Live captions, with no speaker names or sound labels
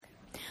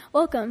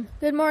Welcome.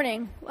 Good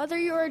morning. Whether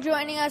you are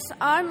joining us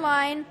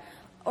online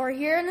or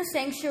here in the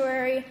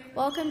sanctuary,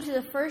 welcome to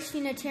the First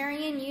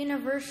Unitarian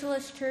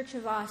Universalist Church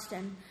of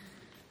Austin.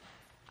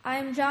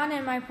 I'm John,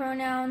 and my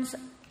pronouns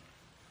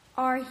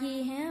are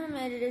he, him,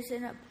 and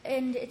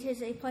it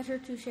is a pleasure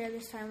to share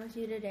this time with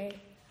you today.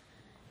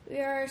 We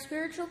are a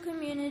spiritual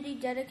community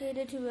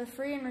dedicated to a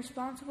free and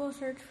responsible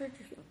search for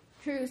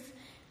truth,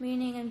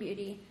 meaning, and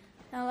beauty.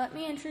 Now let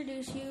me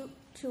introduce you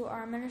to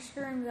our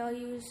Minister and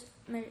Values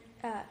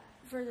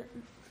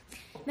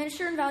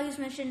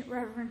Mission,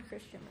 Reverend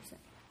Chris Jimmerson.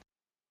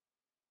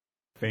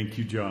 Thank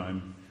you,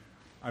 John.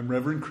 I'm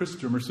Reverend Chris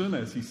Jimmerson.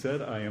 As he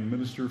said, I am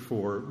Minister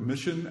for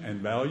Mission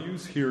and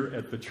Values here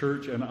at the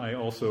church, and I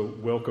also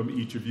welcome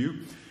each of you.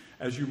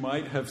 As you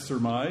might have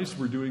surmised,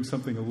 we're doing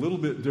something a little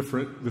bit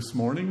different this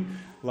morning.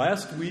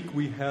 Last week,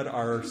 we had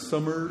our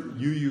summer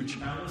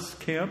Chalice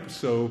Camp,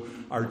 so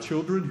our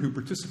children who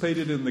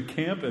participated in the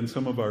camp and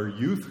some of our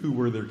youth who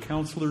were their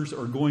counselors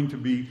are going to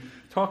be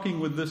talking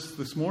with us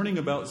this morning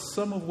about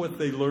some of what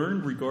they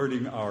learned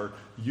regarding our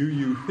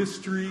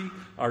history,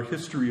 our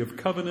history of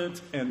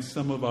covenant, and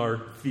some of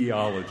our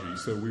theology.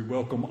 So we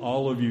welcome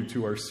all of you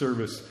to our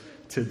service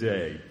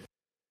today.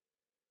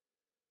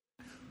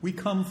 We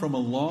come from a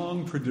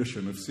long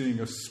tradition of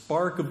seeing a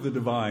spark of the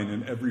divine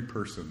in every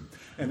person.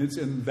 And it's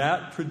in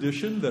that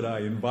tradition that I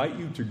invite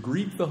you to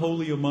greet the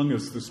holy among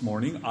us this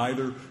morning,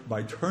 either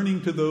by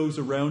turning to those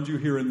around you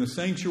here in the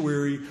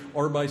sanctuary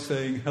or by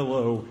saying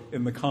hello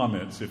in the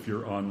comments if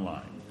you're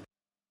online.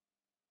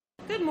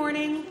 Good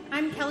morning.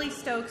 I'm Kelly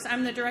Stokes.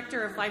 I'm the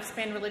Director of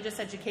Lifespan Religious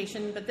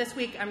Education, but this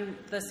week I'm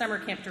the Summer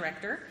Camp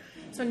Director.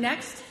 So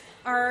next,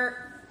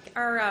 our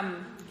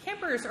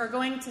campers are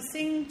going to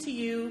sing to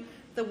you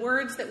the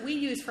words that we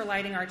use for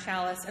lighting our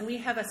chalice, and we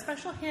have a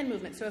special hand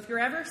movement. So if you're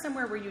ever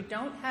somewhere where you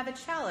don't have a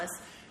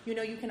chalice, you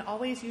know you can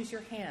always use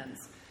your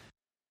hands.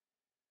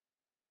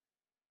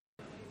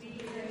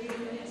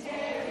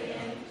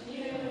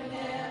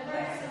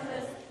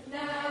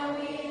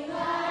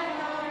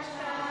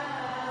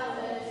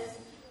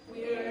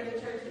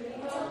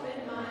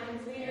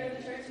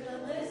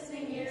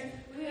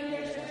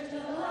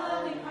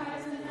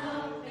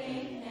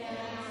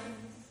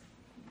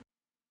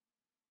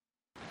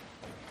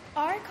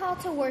 Our call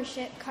to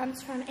worship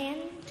comes from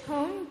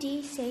Antoine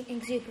de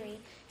Saint-Exupéry,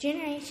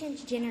 generation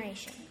to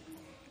generation.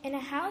 In a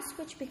house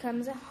which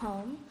becomes a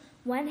home,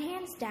 one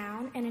hands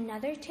down and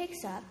another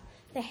takes up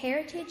the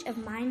heritage of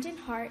mind and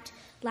heart,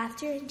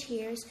 laughter and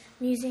tears,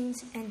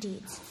 musings and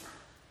deeds.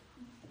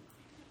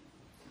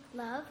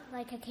 Love,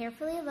 like a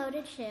carefully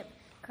loaded ship,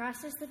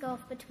 crosses the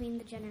gulf between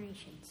the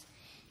generations.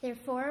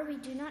 Therefore, we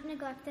do not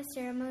neglect the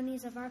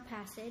ceremonies of our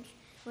passage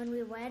when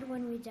we wed,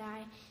 when we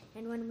die,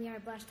 and when we are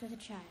blessed with a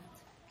child.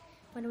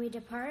 When we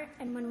depart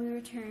and when we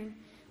return,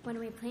 when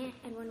we plant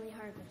and when we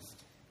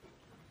harvest.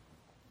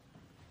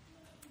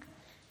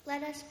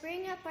 Let us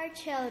bring up our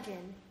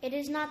children. It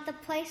is not the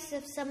place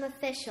of some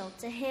official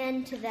to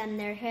hand to them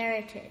their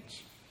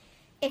heritage.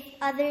 If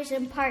others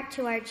impart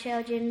to our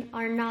children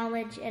our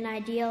knowledge and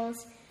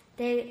ideals,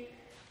 they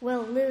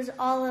will lose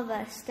all of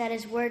us that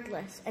is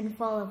wordless and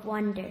full of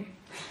wonder.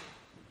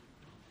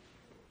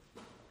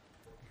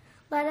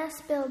 Let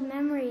us build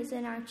memories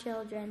in our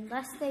children,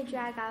 lest they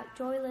drag out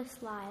joyless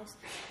lives,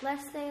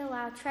 lest they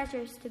allow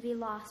treasures to be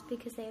lost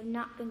because they have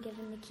not been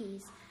given the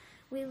keys.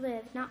 We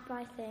live not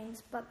by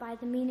things, but by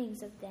the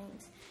meanings of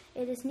things.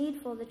 It is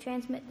needful to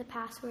transmit the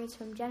passwords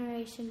from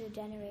generation to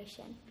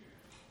generation.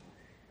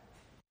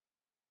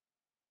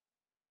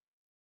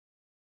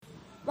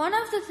 One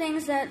of the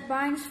things that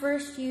binds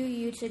First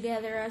UU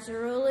together as a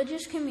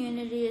religious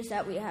community is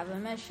that we have a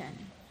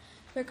mission.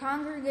 The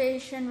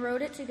congregation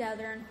wrote it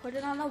together and put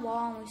it on the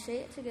wall, and we say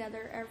it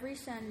together every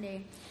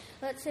Sunday.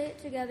 Let's say it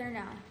together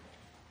now.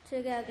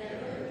 Together,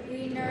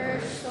 we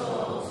nourish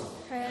souls,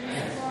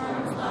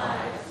 transform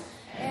lives,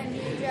 and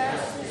do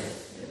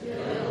justice to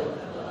build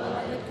a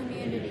beloved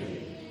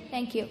community.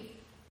 Thank you.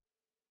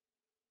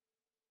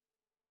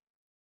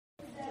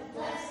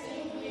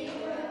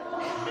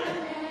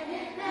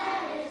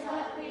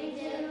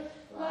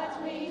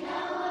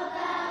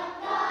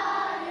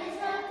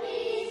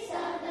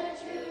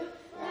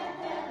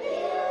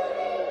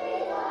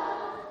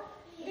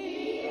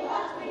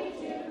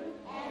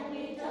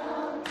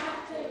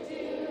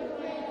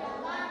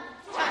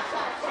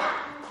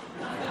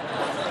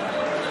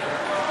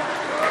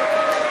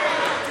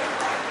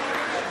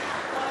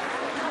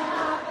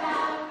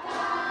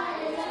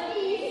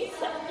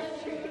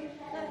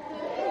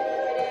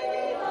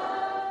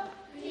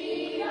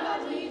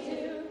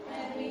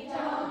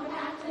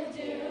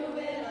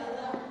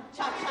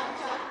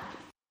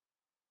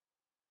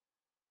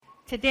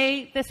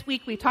 Today, this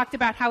week, we talked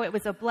about how it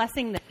was a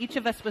blessing that each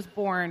of us was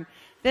born.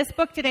 This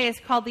book today is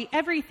called The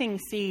Everything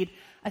Seed,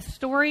 A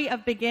Story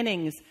of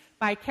Beginnings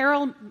by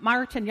Carol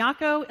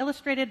Martignaco,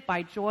 illustrated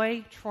by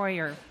Joy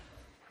Troyer.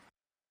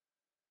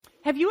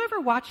 Have you ever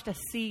watched a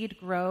seed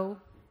grow?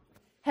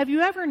 Have you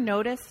ever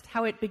noticed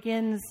how it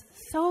begins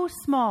so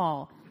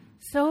small,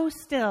 so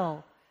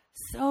still,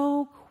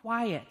 so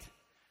quiet,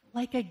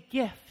 like a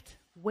gift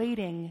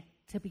waiting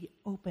to be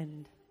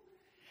opened,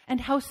 and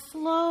how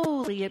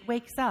slowly it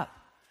wakes up,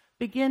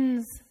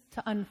 begins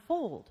to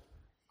unfold,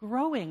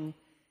 growing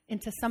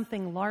into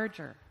something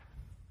larger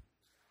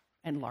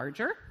and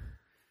larger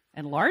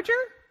and larger.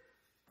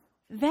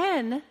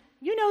 Then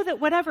you know that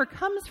whatever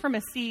comes from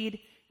a seed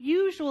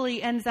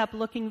usually ends up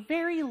looking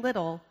very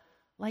little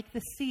like the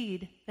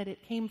seed that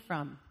it came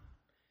from,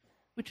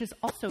 which is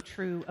also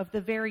true of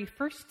the very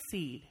first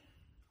seed.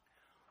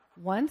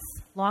 Once,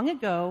 long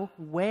ago,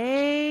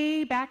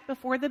 way back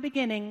before the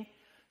beginning,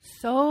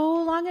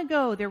 so long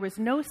ago there was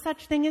no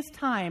such thing as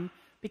time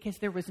because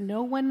there was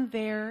no one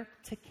there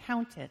to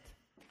count it.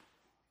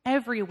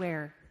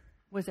 Everywhere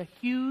was a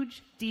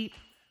huge, deep,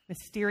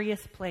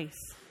 mysterious place,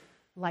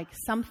 like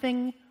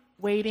something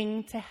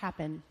waiting to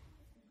happen.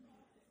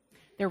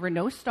 There were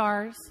no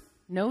stars,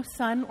 no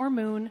sun or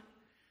moon.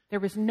 There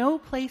was no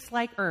place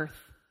like Earth,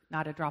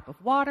 not a drop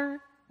of water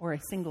or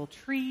a single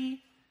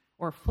tree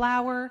or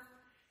flower,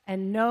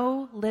 and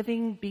no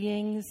living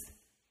beings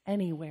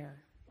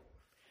anywhere.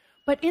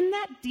 But in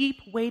that deep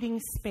waiting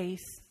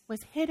space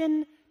was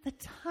hidden the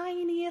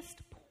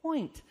tiniest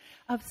point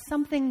of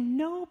something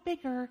no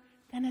bigger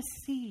than a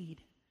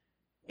seed.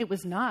 It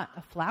was not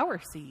a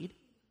flower seed.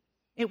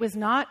 It was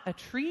not a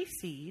tree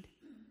seed.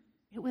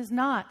 It was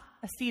not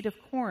a seed of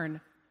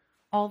corn,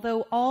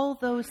 although all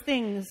those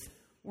things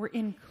were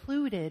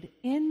included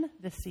in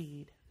the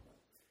seed.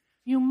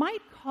 You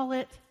might call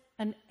it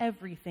an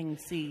everything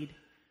seed,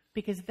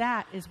 because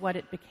that is what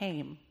it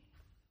became.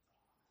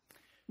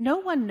 No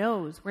one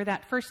knows where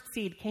that first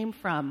seed came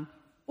from,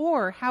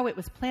 or how it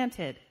was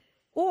planted,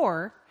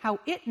 or how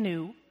it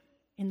knew,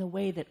 in the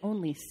way that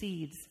only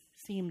seeds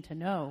seem to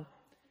know,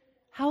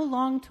 how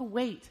long to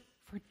wait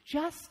for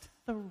just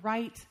the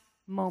right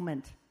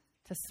moment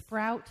to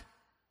sprout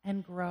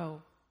and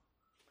grow.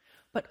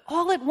 But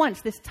all at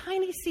once, this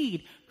tiny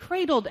seed,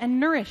 cradled and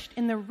nourished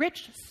in the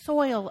rich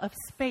soil of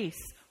space,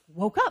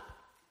 woke up,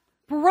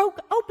 broke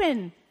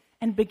open,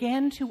 and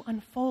began to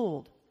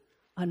unfold.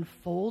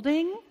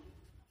 Unfolding,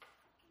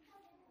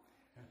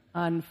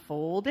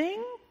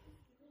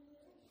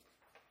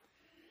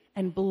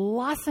 and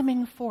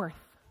blossoming forth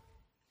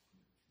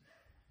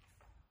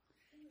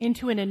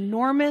into an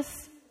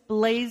enormous,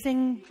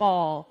 blazing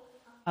ball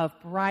of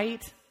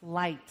bright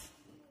light,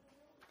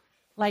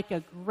 like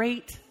a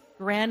great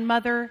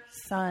grandmother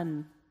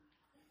sun.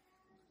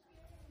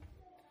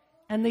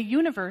 And the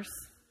universe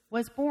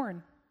was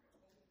born.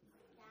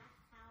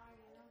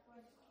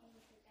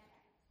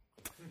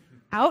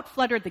 Out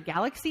fluttered the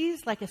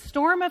galaxies like a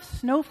storm of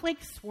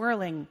snowflakes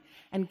swirling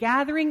and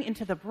gathering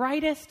into the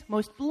brightest,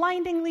 most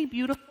blindingly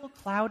beautiful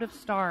cloud of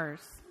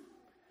stars.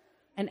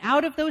 And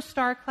out of those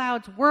star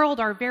clouds whirled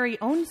our very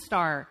own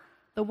star,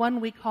 the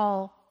one we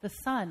call the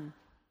sun,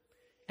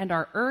 and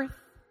our Earth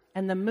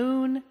and the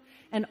moon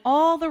and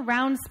all the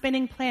round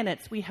spinning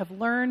planets we have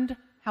learned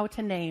how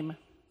to name.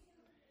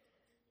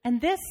 And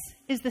this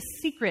is the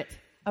secret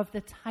of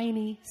the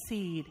tiny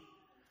seed.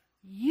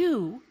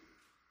 You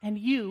and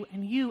you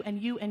and you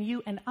and you and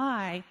you and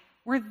I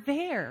were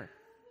there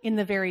in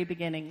the very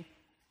beginning.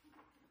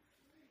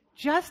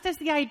 Just as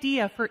the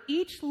idea for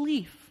each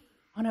leaf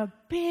on a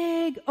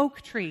big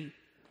oak tree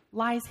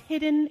lies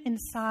hidden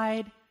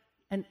inside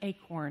an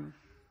acorn.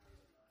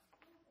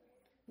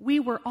 We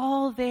were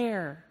all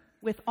there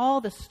with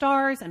all the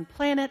stars and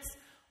planets,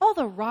 all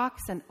the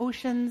rocks and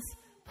oceans,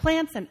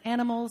 plants and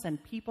animals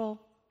and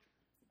people.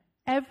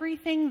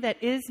 Everything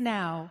that is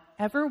now,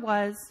 ever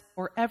was,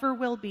 or ever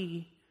will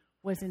be,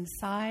 was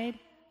inside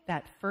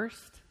that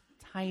first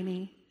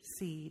tiny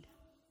seed.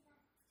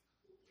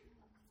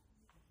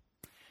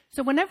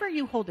 So whenever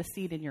you hold a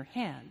seed in your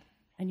hand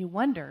and you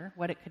wonder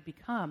what it could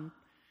become,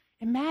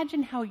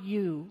 imagine how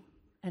you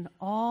and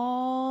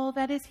all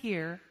that is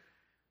here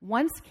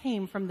once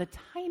came from the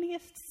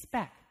tiniest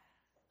speck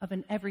of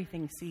an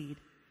everything seed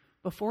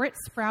before it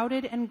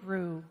sprouted and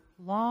grew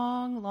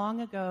long,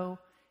 long ago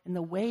in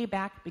the way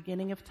back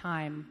beginning of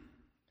time.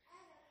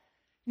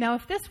 Now,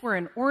 if this were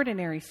an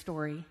ordinary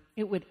story,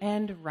 it would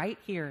end right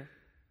here.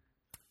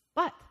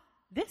 But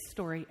this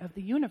story of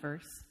the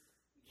universe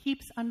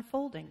keeps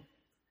unfolding.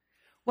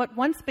 What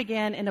once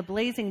began in a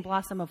blazing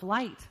blossom of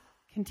light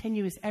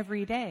continues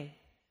every day.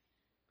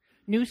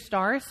 New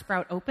stars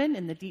sprout open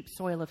in the deep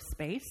soil of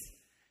space.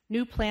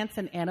 New plants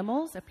and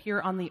animals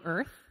appear on the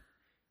earth.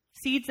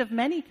 Seeds of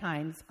many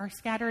kinds are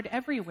scattered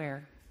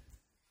everywhere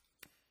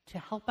to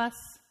help us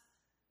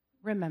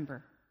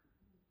remember.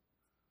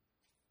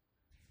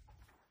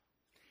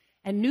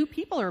 And new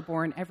people are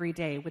born every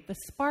day with the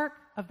spark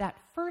of that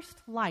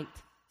first light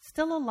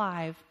still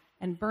alive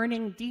and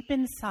burning deep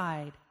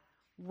inside,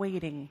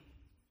 waiting,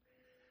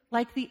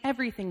 like the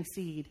everything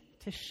seed,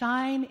 to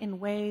shine in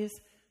ways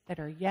that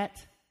are yet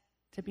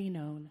to be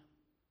known.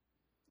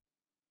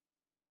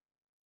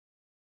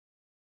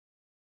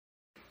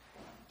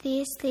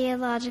 These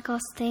theological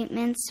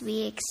statements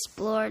we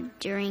explored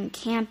during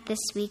camp this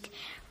week,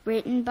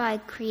 written by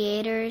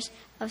creators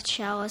of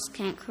Chalice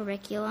Camp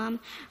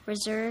curriculum,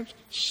 reserved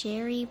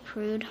Sherry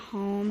Prude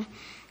Home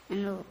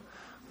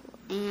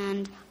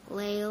and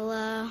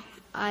Layla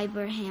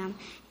Abraham.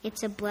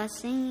 It's a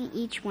blessing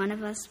each one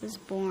of us was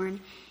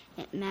born.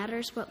 It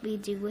matters what we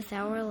do with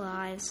our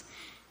lives.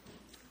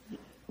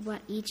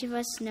 What each of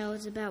us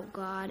knows about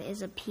God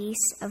is a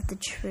piece of the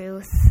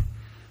truth.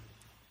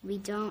 We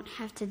don't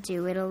have to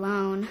do it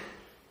alone.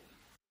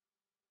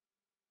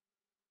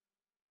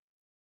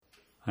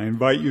 I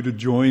invite you to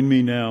join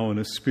me now in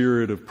a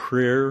spirit of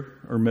prayer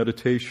or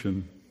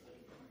meditation.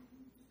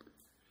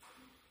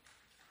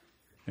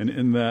 And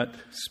in that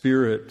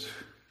spirit,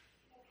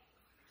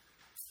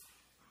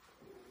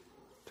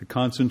 to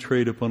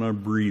concentrate upon our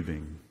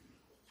breathing.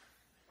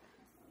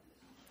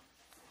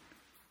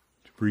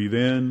 To breathe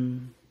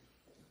in,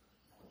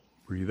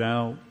 breathe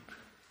out.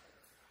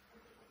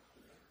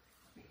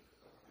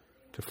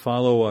 To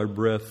follow our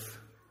breath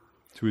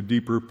to a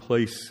deeper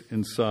place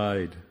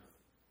inside.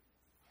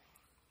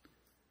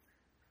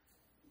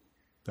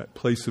 That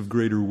place of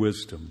greater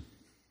wisdom.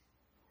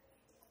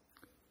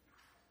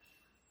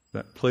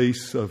 That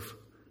place of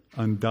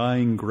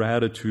undying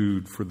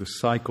gratitude for the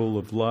cycle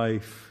of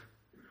life,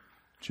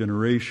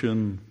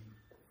 generation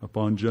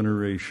upon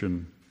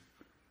generation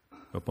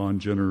upon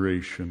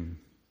generation.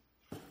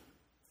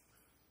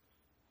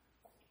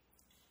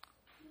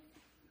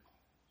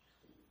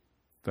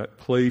 That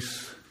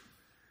place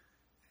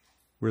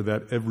where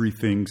that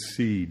everything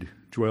seed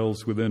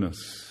dwells within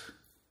us.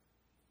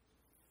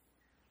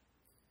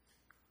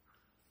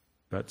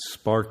 That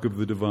spark of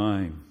the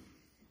divine.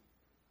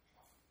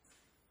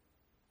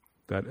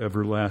 That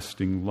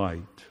everlasting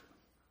light.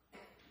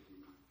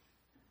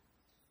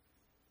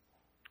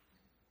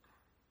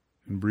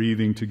 And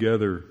breathing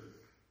together,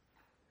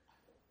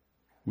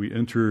 we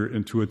enter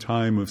into a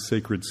time of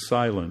sacred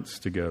silence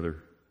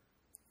together,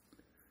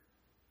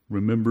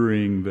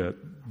 remembering that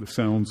the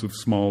sounds of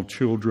small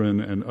children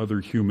and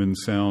other human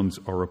sounds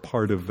are a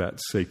part of that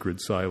sacred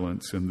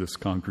silence in this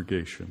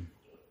congregation.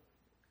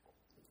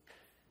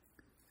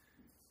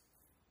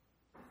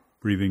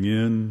 Breathing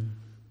in,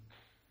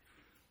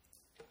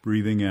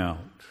 breathing out.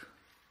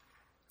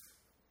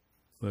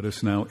 Let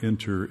us now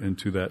enter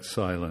into that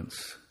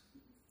silence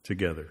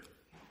together.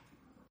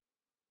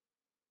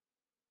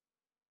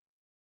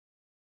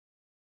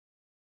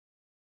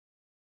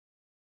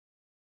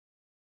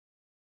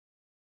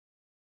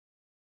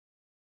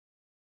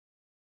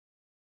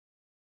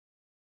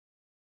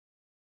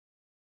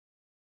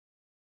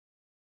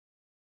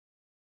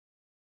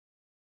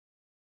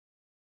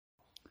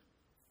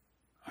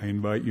 I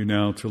invite you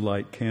now to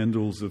light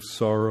candles of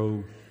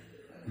sorrow,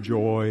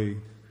 joy,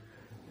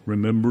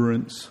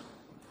 remembrance,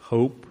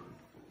 hope,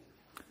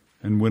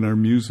 and when our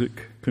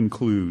music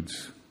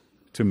concludes,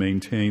 to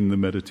maintain the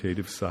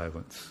meditative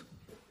silence.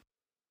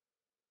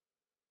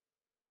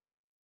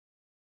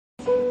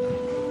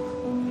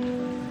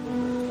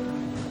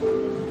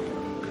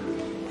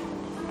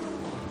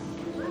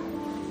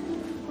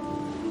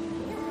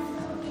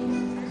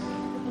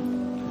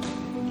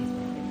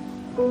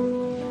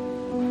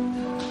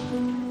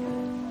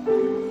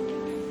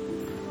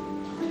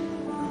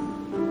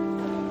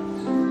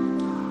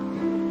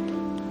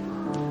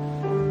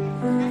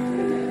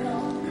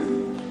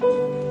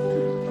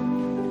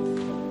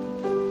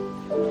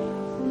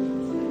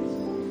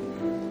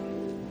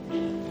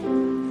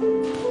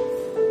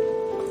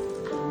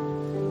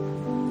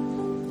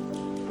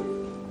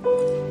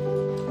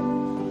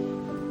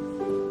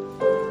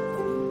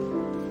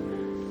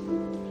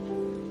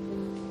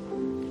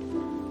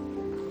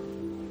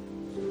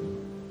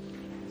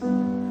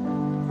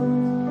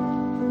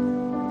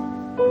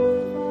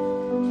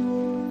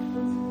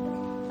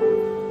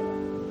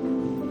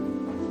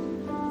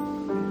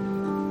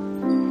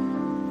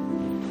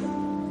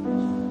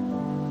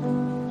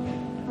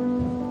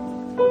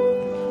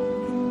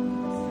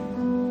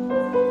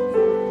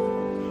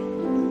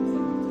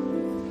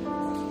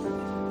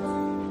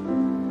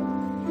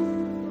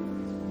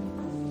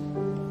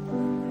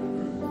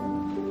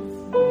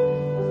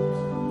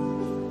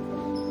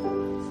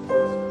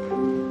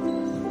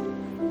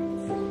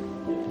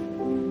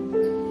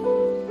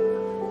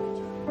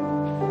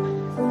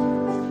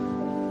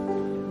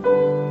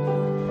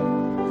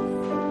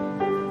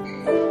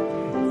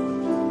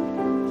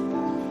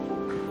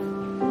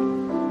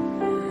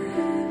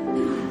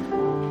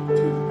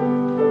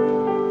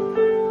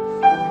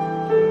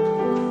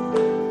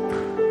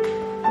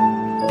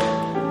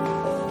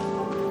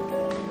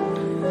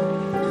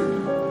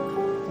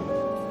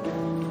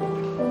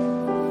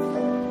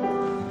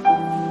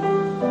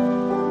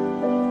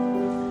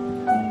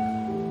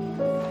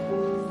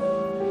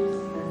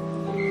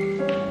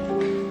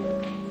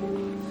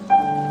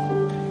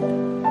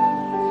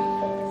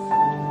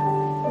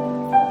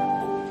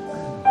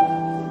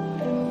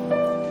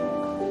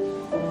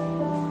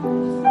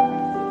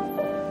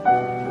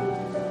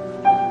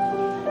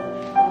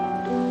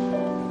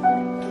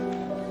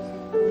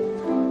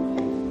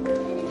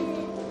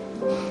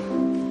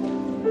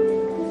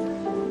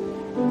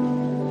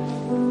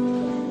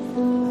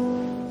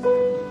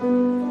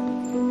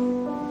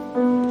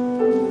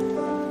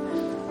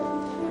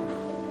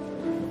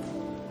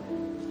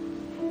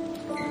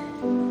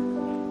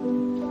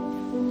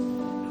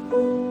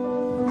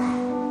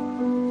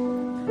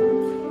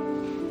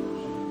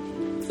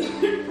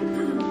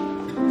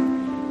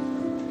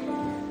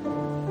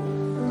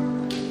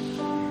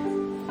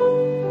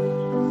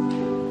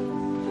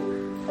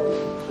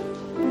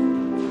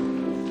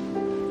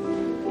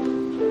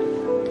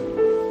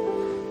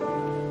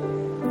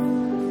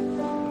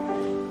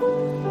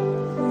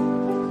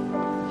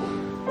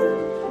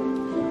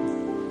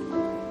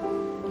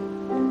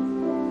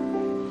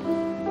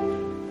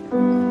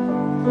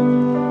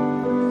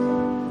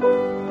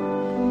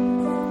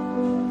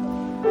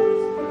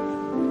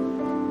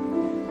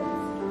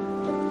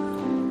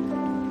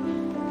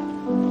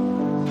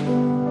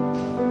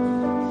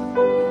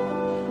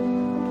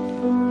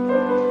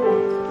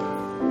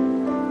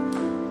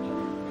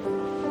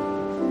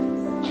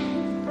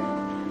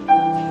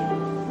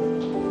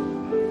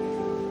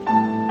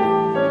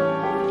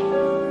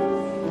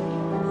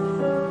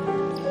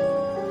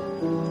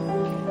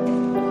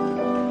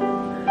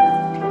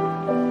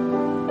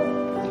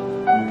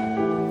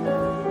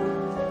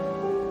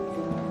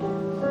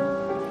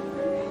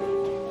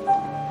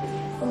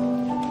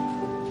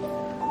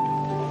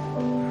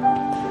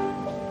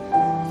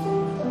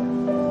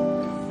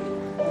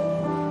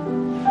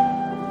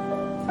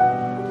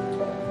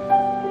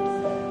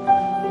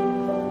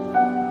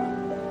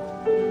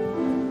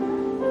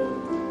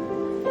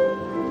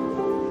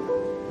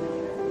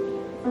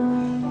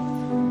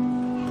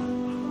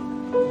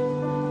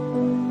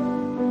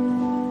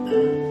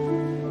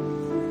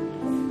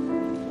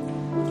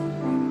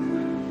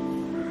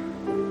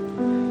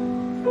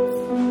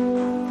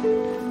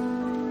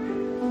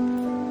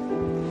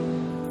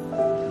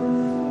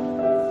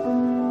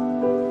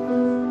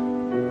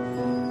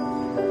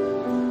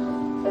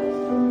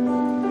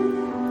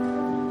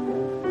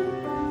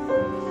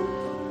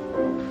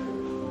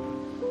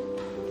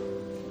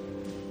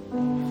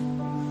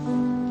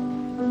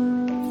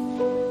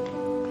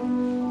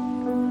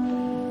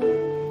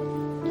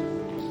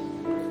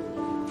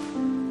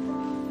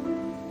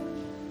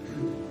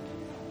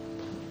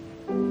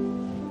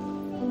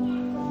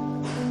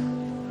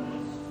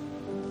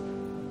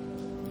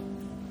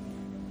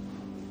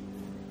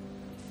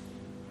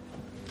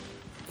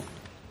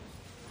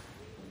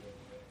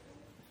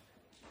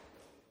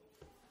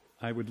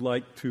 I would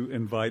like to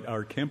invite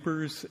our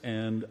campers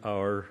and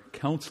our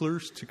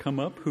counselors to come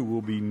up, who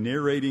will be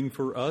narrating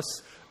for us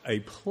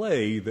a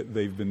play that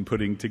they've been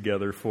putting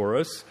together for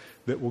us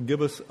that will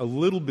give us a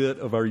little bit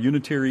of our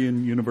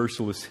Unitarian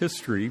Universalist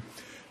history.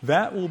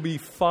 That will be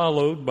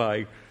followed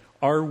by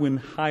Arwen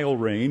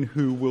Heilrain,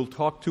 who will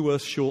talk to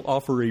us. She'll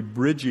offer a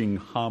bridging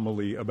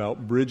homily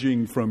about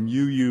bridging from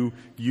UU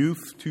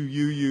youth to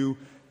UU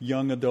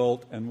young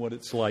adult and what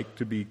it's like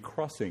to be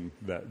crossing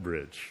that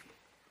bridge.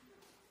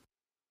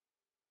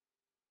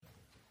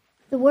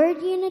 The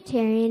word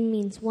Unitarian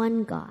means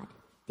one God.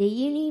 The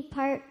uni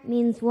part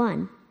means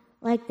one,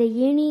 like the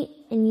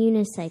uni and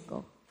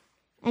unicycle,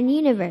 and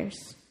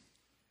universe.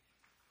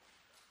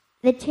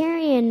 The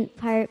Tarian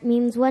part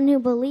means one who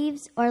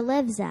believes or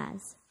lives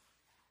as.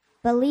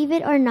 Believe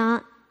it or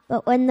not,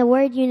 but when the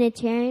word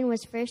Unitarian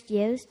was first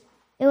used,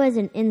 it was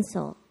an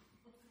insult.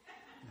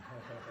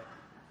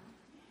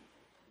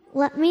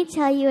 Let me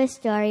tell you a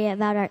story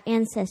about our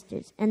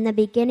ancestors and the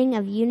beginning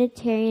of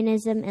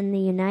Unitarianism in the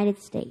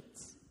United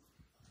States.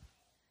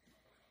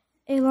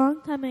 A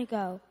long time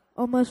ago,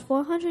 almost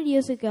 400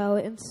 years ago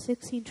in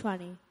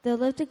 1620, there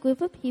lived a group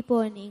of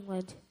people in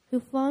England who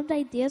formed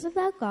ideas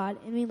about God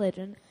and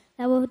religion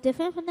that were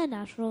different from the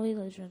national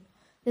religion,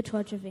 the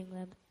Church of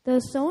England. They were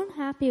so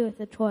unhappy with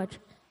the Church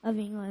of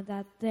England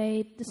that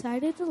they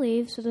decided to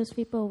leave, so those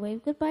people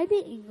waved goodbye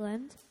to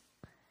England.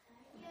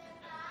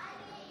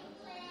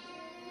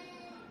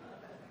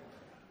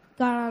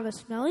 Got on a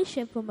smelly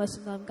ship where most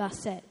of them got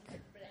sick.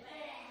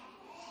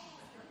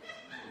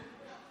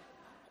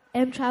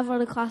 And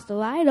traveled across the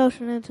wide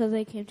ocean until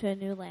they came to a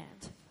new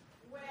land.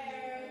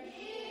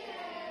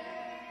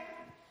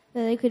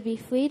 That they could be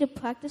free to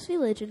practice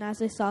religion as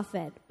they saw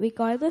fit,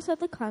 regardless of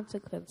the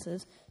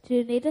consequences to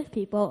the native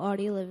people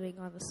already living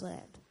on this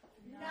land.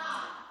 Not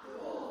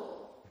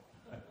cool.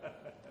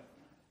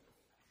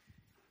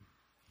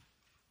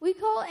 We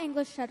call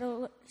English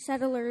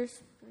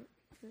settlers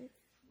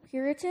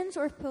Puritans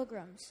or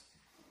Pilgrims.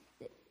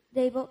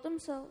 They built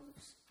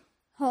themselves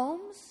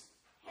homes.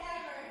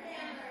 Hammer.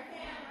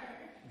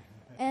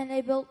 And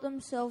they built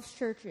themselves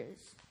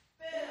churches.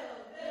 Build.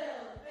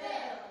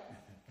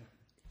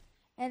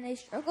 And they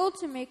struggled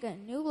to make a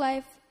new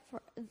life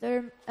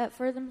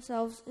for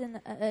themselves in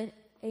a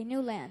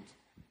new land.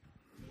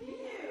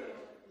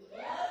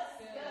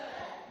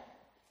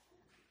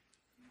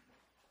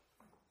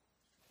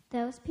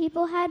 Those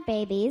people had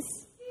babies,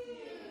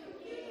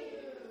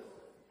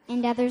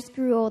 and others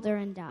grew older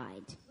and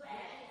died.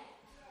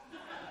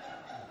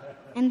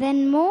 And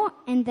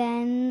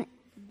then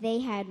they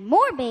had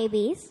more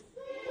babies,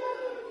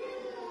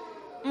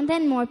 and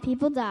then more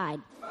people died.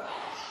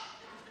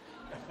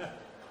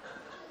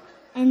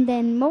 And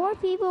then more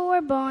people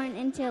were born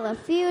until a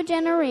few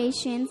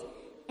generations,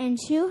 and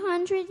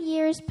 200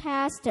 years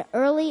passed to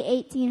early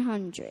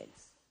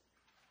 1800s.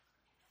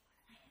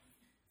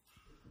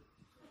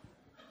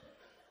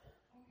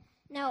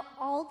 Now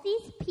all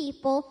these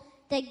people,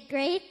 the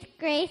great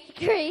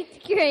grandchildren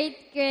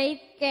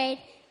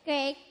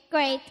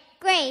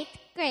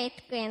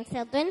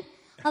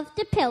of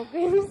the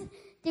Pilgrims,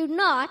 do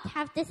not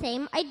have the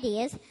same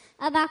ideas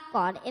about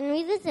God and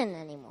religion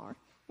anymore.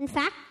 In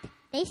fact,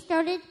 they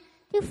started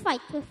to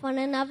fight with one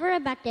another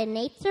about the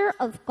nature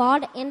of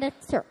God and the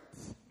church.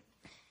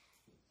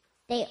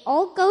 They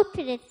all go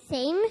to the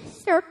same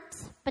church,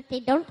 but they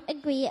don't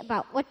agree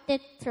about what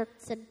the church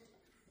should.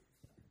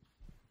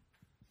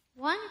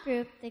 One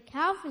group, the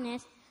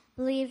Calvinists,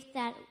 believed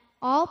that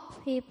all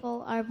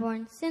people are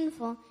born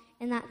sinful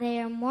and that they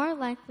are more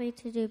likely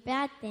to do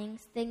bad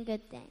things than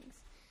good things.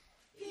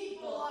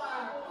 People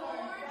are born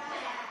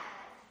bad.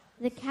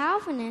 The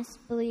Calvinists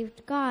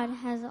believed God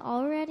has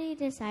already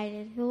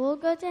decided who will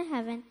go to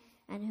heaven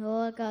and who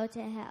will go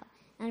to hell,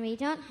 and we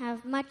don't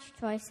have much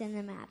choice in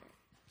the matter.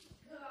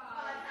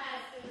 God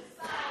has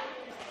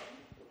decided.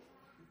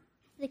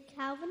 The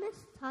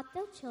Calvinists taught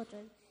their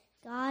children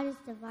God is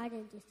divided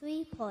into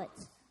 3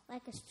 parts,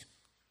 like a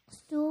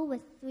stool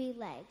with 3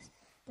 legs: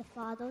 the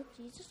Father,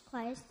 Jesus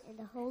Christ, and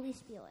the Holy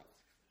Spirit.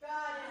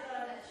 God is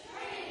a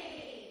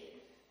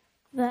Trinity.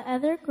 The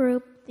other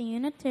group, the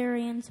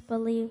Unitarians,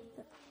 believe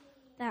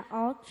that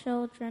all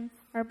children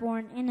are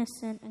born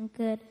innocent and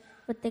good,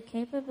 with the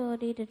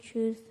capability to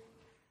choose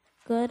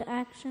good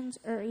actions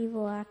or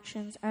evil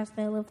actions as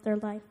they live their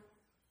life.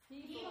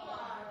 People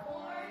are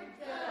born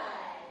good.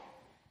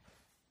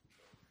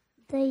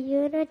 The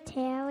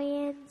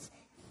Unitarians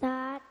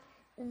thought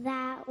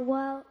that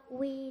what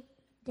we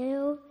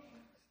do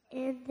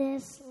in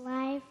this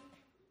life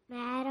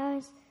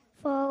matters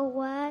for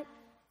what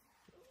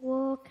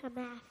will come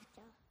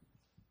after.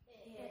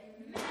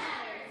 It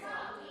matters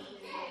what we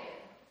do.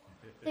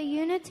 The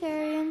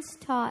Unitarians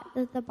taught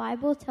that the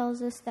Bible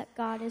tells us that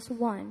God is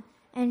one,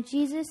 and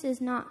Jesus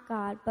is not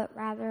God, but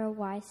rather a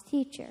wise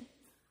teacher.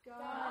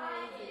 God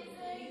is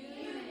the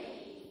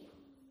unity.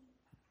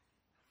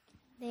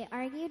 They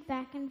argued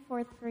back and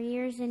forth for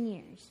years and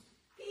years.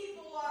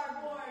 People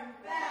are born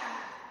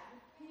bad.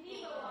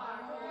 People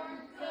are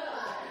born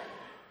good.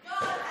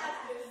 God has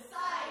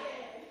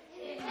decided.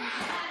 It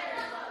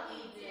matters what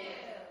we do.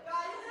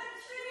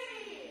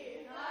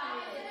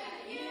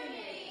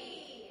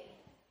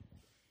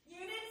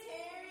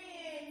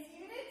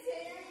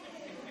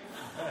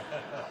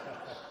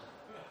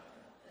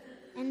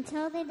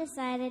 Until they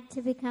decided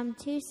to become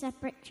two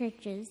separate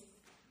churches.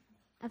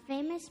 A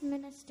famous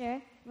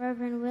minister,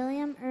 Reverend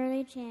William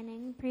Early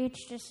Channing,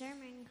 preached a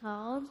sermon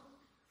called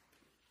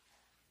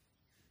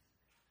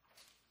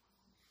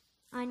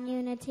On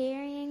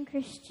Unitarian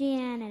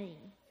Christianity.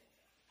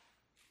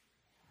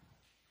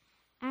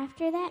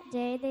 After that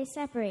day, they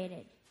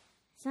separated.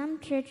 Some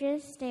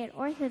churches stayed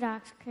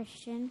Orthodox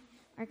Christian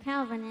or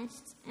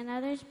Calvinists, and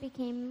others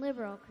became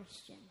liberal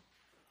Christian.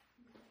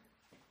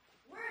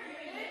 We're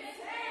Unitarians!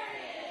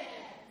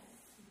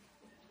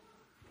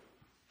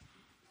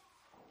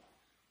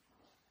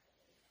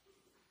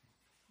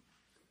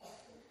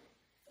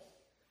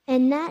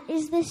 And that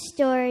is the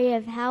story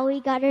of how we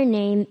got our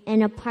name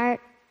and a part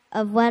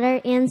of what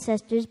our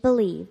ancestors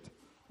believed.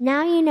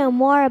 Now you know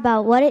more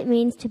about what it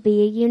means to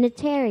be a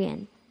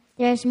Unitarian.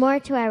 There's more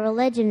to our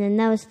religion than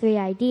those three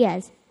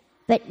ideas,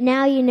 but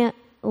now you know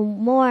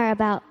more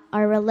about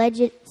our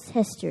religious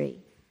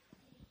history.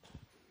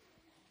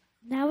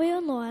 Now we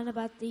will learn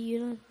about the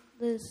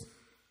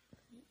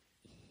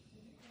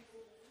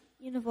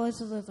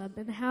universalism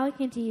and how it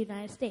came to the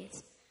United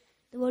States.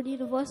 The word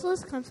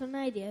universalist comes from the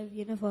idea of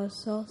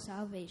universal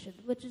salvation,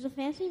 which is a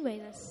fancy way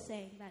of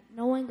saying that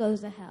no one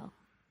goes to hell.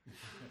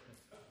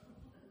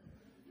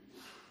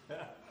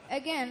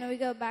 Again, we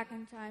go back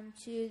in time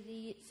to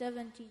the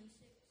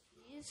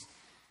 1760s.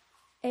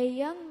 A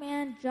young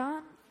man,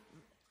 John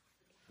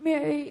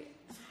Mary,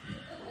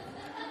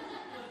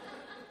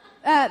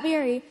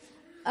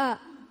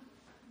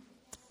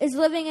 is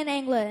living in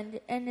England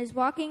and is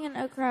walking in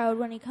a crowd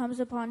when he comes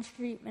upon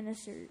street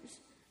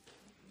ministers.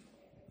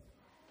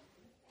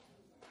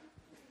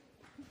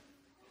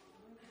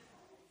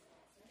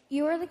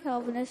 You are the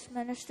Calvinist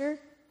minister,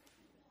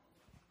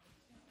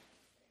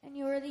 and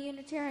you are the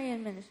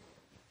Unitarian minister.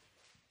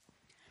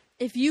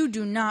 If you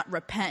do not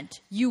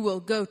repent, you will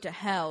go to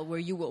hell where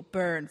you will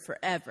burn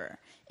forever.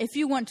 If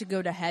you want to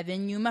go to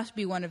heaven, you must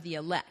be one of the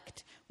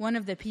elect, one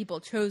of the people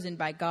chosen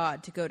by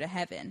God to go to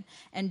heaven,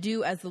 and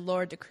do as the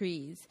Lord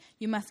decrees.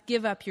 You must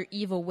give up your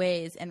evil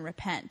ways and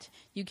repent.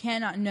 You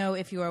cannot know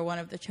if you are one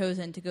of the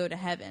chosen to go to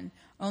heaven.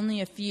 Only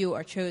a few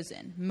are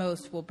chosen.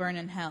 Most will burn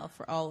in hell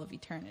for all of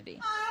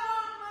eternity.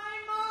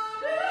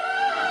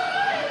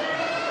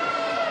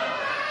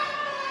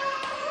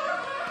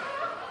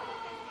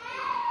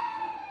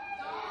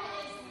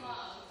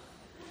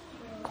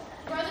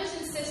 Brothers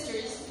and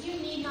sisters, you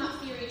need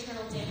not fear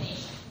eternal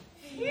damnation.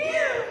 You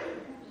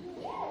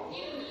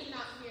need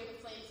not fear the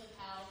flames of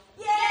hell.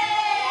 Yay!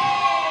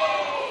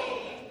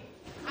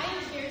 I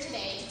am here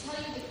today to tell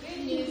you the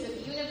good news of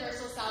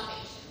universal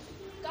salvation.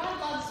 God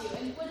loves you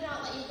and would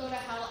not let you go to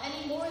hell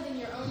any more than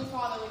your own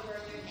Father would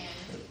burn your hand.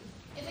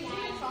 If a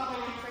human father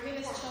can forgive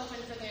his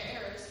children for their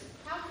errors,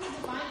 how can a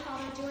divine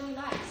Father do any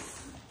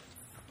less?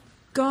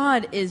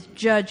 God is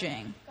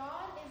judging.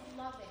 God is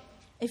loving.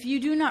 If you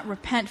do not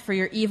repent for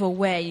your evil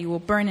way, you will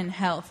burn in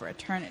hell for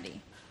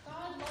eternity.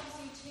 God loves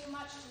you too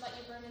much to let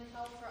you burn in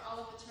hell for all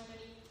of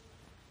eternity.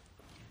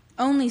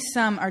 Only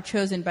some are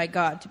chosen by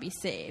God to be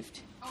saved.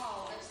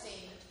 All are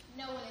saved.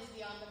 No one is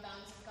beyond the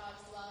bounds of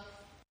God's love.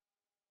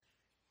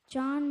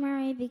 John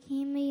Murray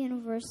became a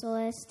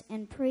Universalist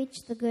and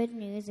preached the good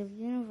news of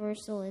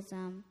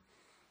universalism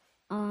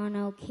on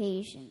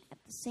occasion. At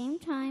the same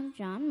time,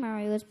 John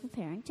Murray was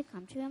preparing to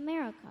come to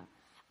America.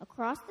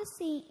 Across the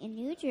sea in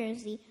New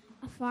Jersey,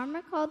 a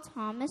farmer called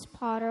Thomas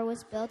Potter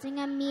was building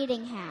a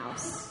meeting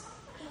house.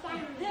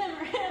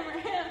 Hammer, hammer,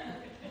 hammer.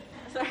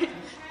 Sorry.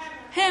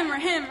 Hammer,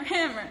 hammer,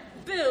 hammer.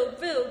 Build,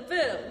 build,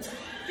 build.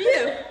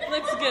 Phew,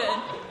 looks good.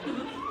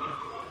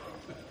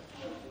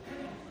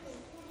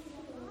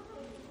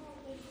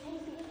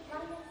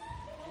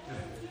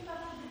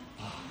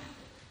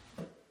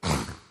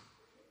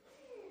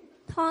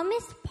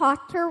 Thomas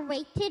Potter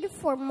waited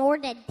for more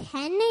than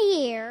 10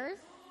 years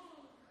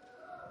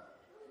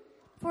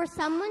for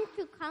someone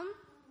to come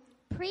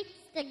preach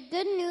the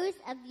good news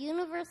of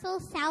universal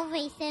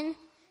salvation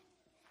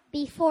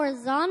before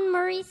John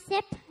Murray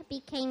ship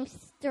became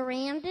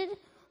stranded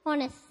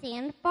on a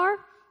sandbar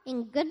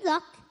in Good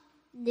Luck,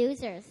 New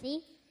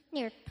Jersey,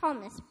 near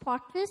Thomas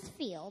Potter's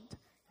field.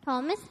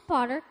 Thomas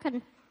Potter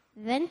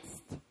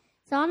convinced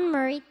John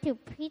Murray to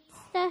preach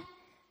the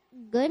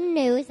good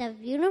news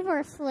of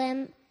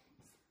universalism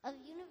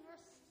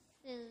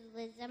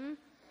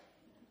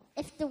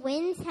if the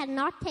winds had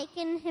not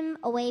taken him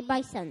away by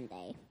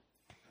Sunday.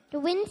 The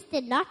winds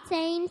did not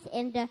change,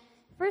 and the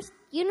first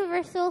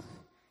universalist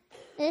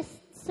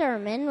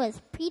sermon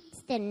was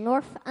preached in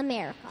North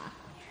America.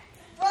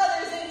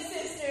 Brothers and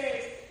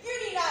sisters, you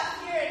need not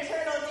fear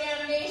eternal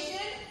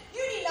damnation.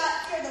 You need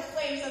not fear the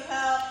flames of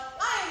hell.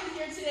 I am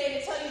here today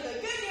to tell you the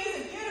good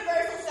news of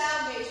universal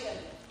salvation.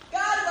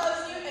 God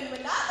loves you and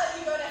would not let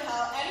you go to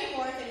hell any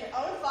more than your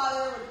own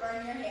Father would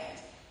burn your hand.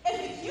 If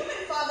a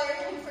human father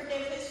can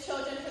forgive his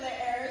children for their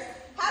errors,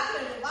 how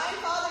can a divine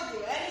Father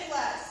do any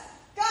less?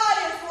 God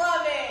is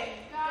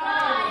loving.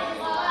 God is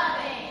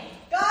loving.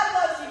 God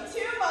loves you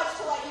too much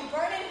to let you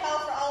burn in hell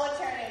for all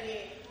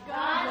eternity.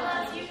 God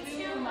loves you too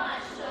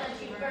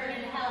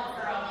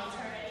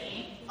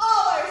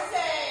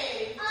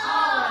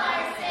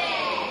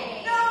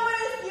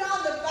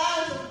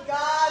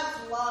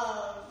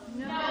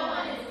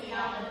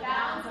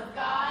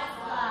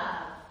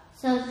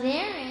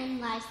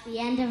us the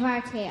end of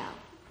our tale.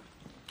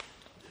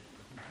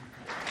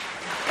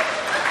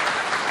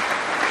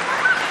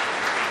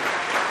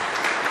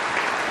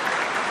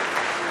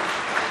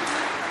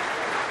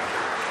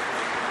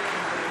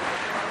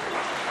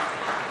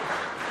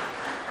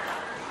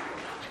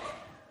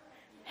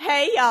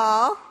 Hey,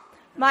 y'all.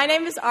 My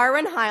name is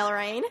Arwen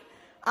Heilrein.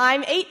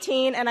 I'm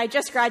 18, and I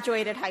just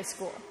graduated high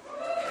school.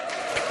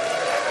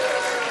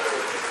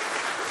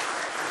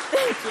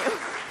 Thank you.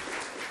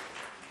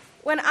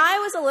 When I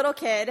was a little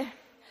kid,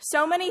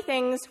 so many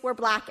things were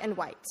black and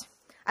white.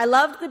 I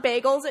loved the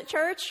bagels at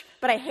church,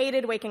 but I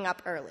hated waking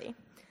up early.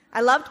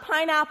 I loved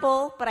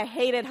pineapple, but I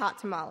hated hot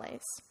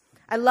tamales.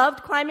 I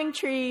loved climbing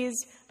trees,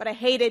 but I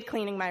hated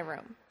cleaning my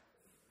room.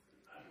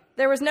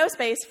 There was no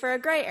space for a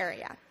gray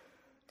area.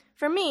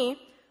 For me,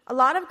 a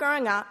lot of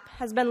growing up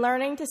has been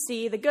learning to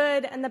see the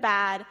good and the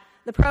bad,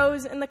 the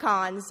pros and the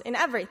cons in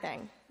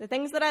everything, the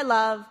things that I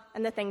love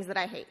and the things that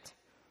I hate.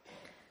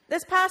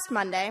 This past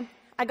Monday,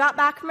 I got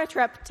back from a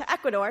trip to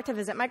Ecuador to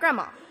visit my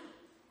grandma.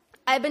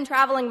 I had been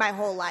traveling my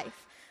whole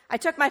life. I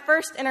took my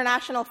first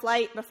international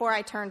flight before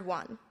I turned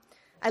 1.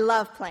 I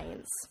love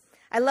planes.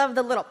 I love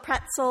the little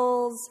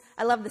pretzels.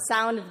 I love the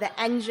sound of the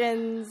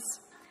engines.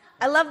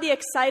 I love the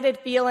excited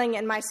feeling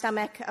in my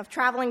stomach of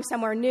traveling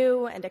somewhere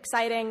new and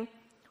exciting,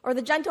 or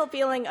the gentle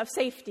feeling of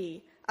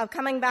safety of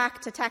coming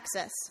back to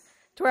Texas,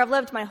 to where I've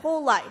lived my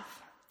whole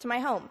life, to my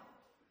home.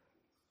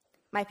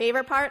 My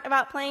favorite part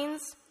about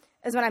planes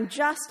is when I'm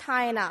just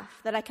high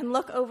enough that I can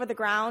look over the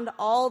ground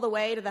all the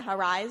way to the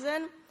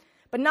horizon,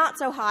 but not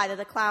so high that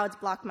the clouds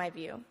block my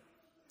view.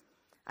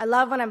 I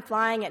love when I'm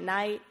flying at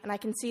night and I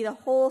can see the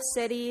whole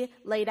city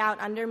laid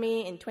out under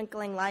me in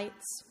twinkling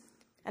lights.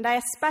 And I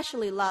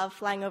especially love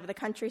flying over the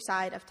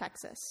countryside of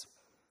Texas.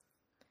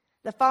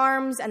 The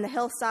farms and the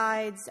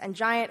hillsides and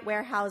giant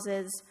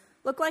warehouses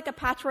look like a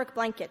patchwork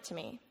blanket to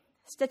me,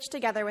 stitched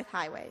together with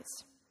highways.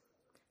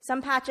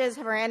 Some patches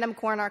have a random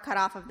corner cut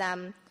off of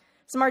them.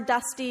 Some are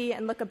dusty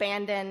and look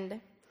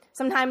abandoned.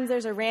 Sometimes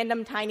there's a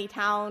random tiny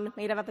town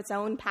made up of its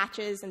own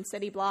patches and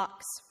city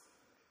blocks.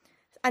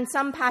 And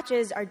some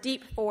patches are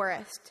deep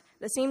forest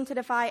that seem to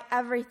defy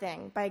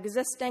everything by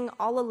existing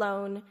all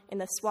alone in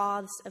the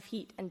swaths of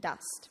heat and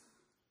dust.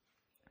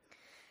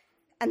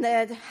 And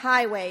the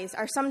highways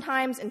are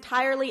sometimes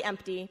entirely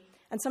empty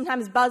and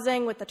sometimes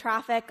buzzing with the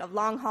traffic of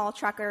long-haul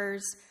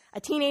truckers,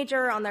 a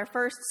teenager on their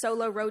first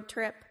solo road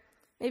trip,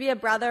 maybe a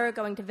brother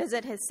going to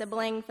visit his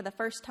sibling for the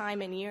first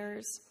time in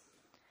years,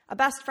 a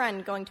best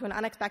friend going to an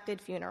unexpected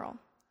funeral,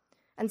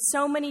 and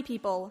so many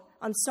people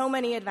on so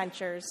many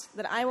adventures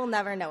that I will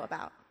never know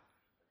about.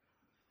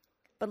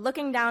 But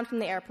looking down from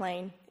the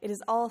airplane, it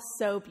is all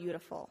so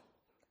beautiful.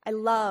 I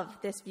love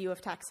this view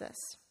of Texas.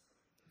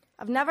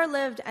 I've never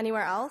lived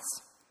anywhere else,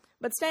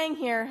 but staying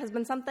here has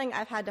been something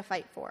I've had to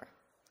fight for.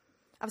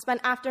 I've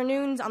spent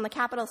afternoons on the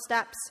Capitol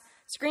steps,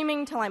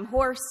 screaming till I'm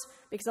hoarse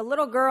because a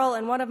little girl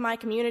in one of my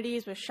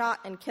communities was shot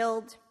and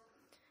killed.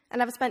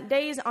 And I've spent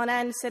days on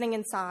end sitting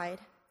inside,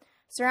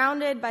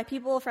 surrounded by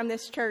people from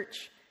this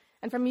church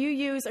and from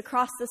UUs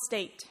across the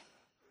state,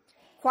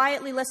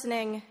 quietly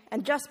listening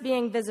and just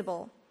being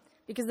visible,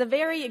 because the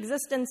very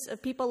existence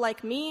of people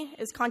like me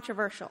is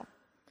controversial.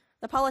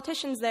 The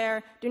politicians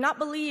there do not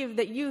believe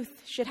that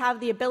youth should have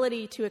the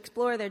ability to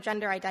explore their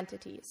gender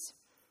identities.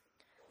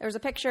 There's a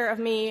picture of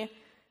me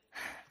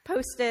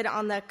posted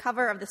on the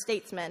cover of The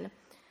Statesman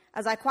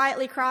as I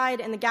quietly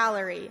cried in the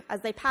gallery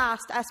as they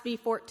passed SB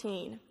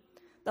 14,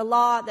 the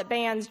law that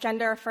bans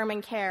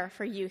gender-affirming care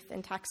for youth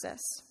in Texas.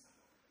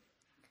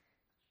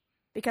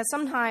 Because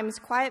sometimes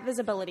quiet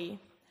visibility,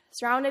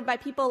 surrounded by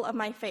people of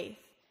my faith,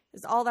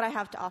 is all that I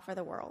have to offer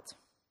the world.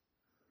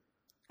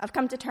 I've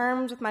come to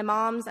terms with my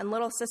mom's and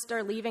little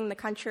sister leaving the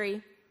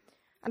country,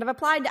 and I've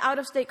applied to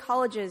out-of-state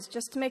colleges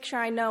just to make sure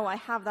I know I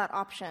have that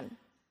option.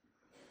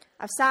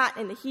 I've sat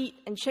in the heat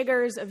and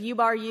chiggers of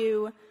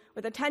U-Bar-U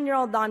with a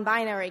 10-year-old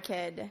non-binary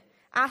kid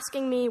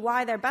asking me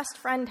why their best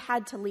friend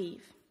had to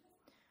leave.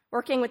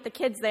 Working with the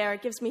kids there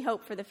gives me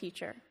hope for the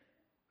future.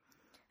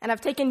 And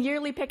I've taken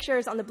yearly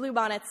pictures on the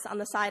bluebonnets on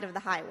the side of the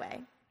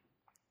highway.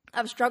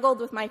 I've struggled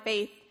with my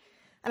faith,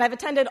 and I've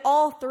attended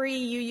all 3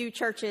 UU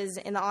churches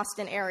in the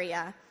Austin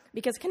area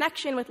because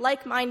connection with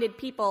like-minded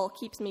people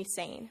keeps me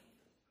sane.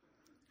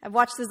 I've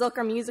watched the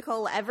Zilker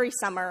musical every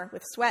summer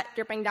with sweat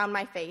dripping down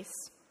my face,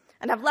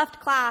 and I've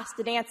left class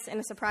to dance in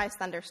a surprise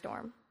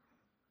thunderstorm.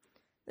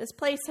 This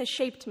place has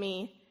shaped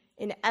me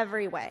in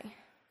every way.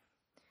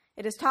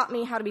 It has taught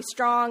me how to be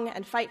strong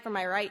and fight for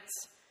my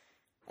rights,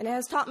 and it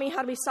has taught me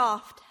how to be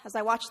soft as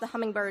I watch the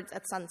hummingbirds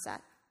at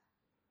sunset.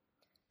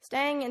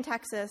 Staying in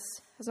Texas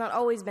has not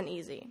always been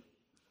easy.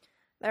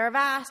 There are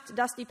vast,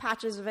 dusty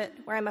patches of it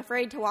where I'm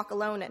afraid to walk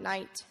alone at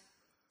night.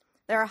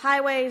 There are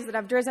highways that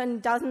I've driven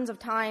dozens of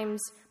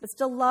times, but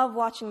still love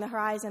watching the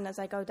horizon as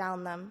I go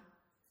down them.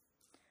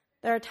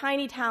 There are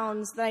tiny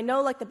towns that I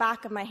know like the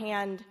back of my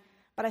hand,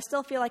 but I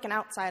still feel like an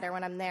outsider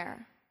when I'm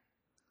there.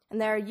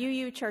 And there are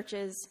UU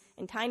churches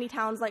in tiny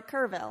towns like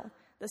Kerrville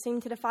that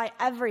seem to defy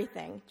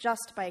everything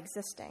just by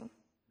existing.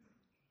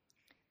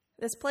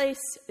 This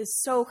place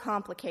is so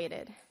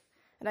complicated,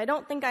 and I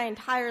don't think I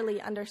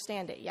entirely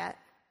understand it yet.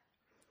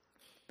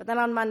 But then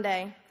on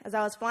Monday, as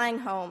I was flying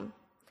home,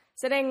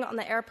 sitting on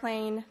the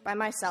airplane by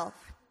myself,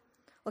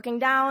 looking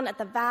down at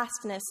the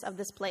vastness of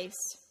this place,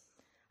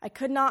 I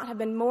could not have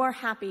been more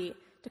happy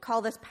to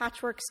call this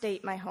patchwork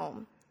state my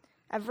home,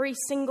 every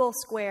single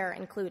square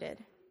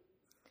included.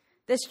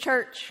 This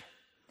church,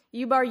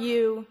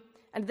 U,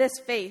 and this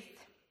faith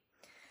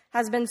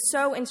has been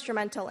so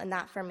instrumental in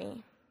that for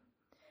me.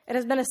 It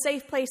has been a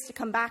safe place to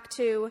come back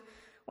to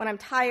when I'm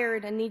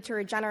tired and need to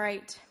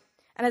regenerate,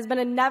 and has been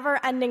a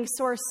never-ending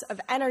source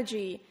of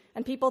energy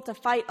and people to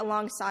fight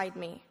alongside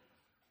me.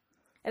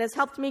 It has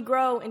helped me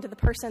grow into the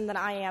person that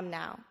I am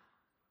now.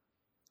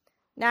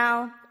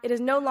 Now, it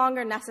is no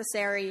longer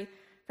necessary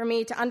for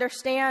me to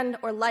understand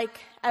or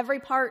like every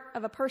part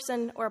of a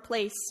person or a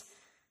place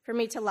for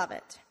me to love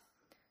it,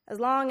 as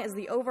long as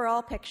the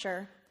overall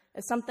picture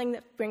is something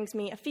that brings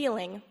me a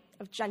feeling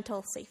of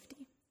gentle safety.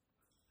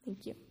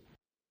 Thank you.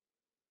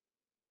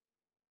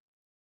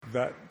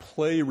 That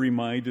play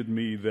reminded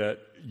me that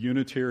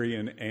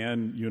Unitarian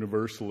and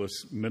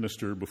Universalist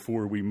minister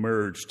before we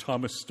merged,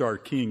 Thomas Starr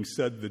King,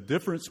 said the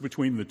difference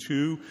between the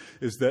two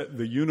is that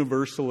the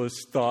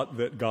Universalists thought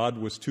that God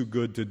was too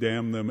good to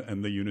damn them,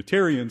 and the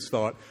Unitarians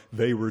thought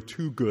they were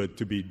too good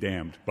to be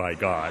damned by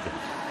God.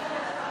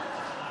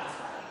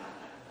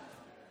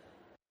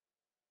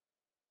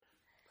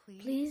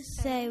 Please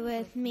say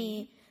with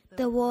me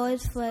the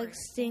words for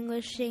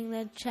extinguishing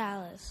the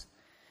chalice.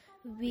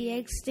 We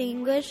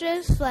extinguish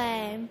its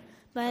flame,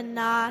 but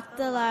not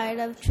the light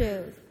of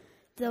truth,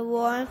 the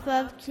warmth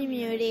of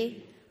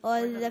community,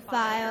 or the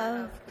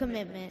fire of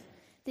commitment.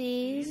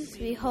 These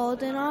we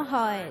hold in our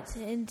hearts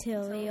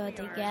until we are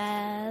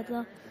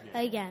together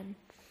again.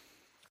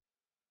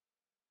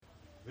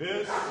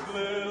 This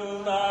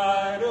little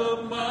light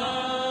of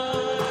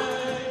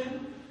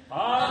mine,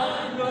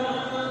 I'm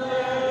gonna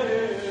let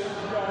it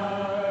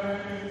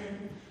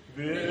shine.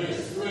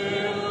 This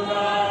little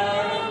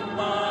light of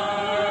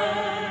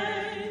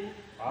mine,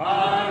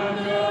 I'm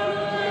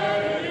gonna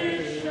let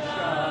it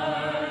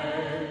shine.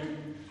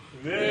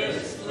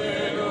 This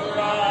little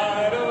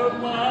light of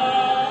mine,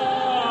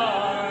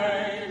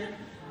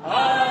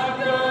 I'm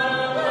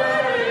gonna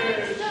let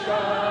it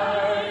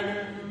shine.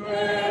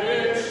 Let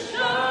it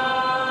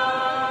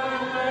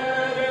shine,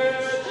 let it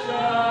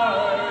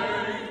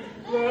shine,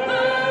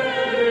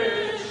 let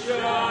it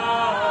shine.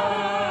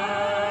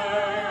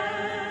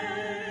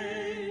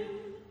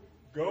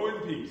 Go in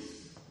peace.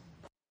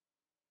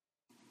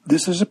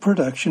 This is a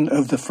production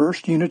of the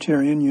First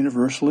Unitarian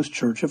Universalist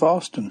Church of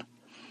Austin.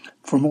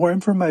 For more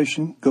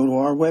information, go to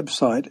our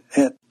website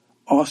at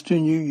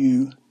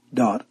austinuu.org.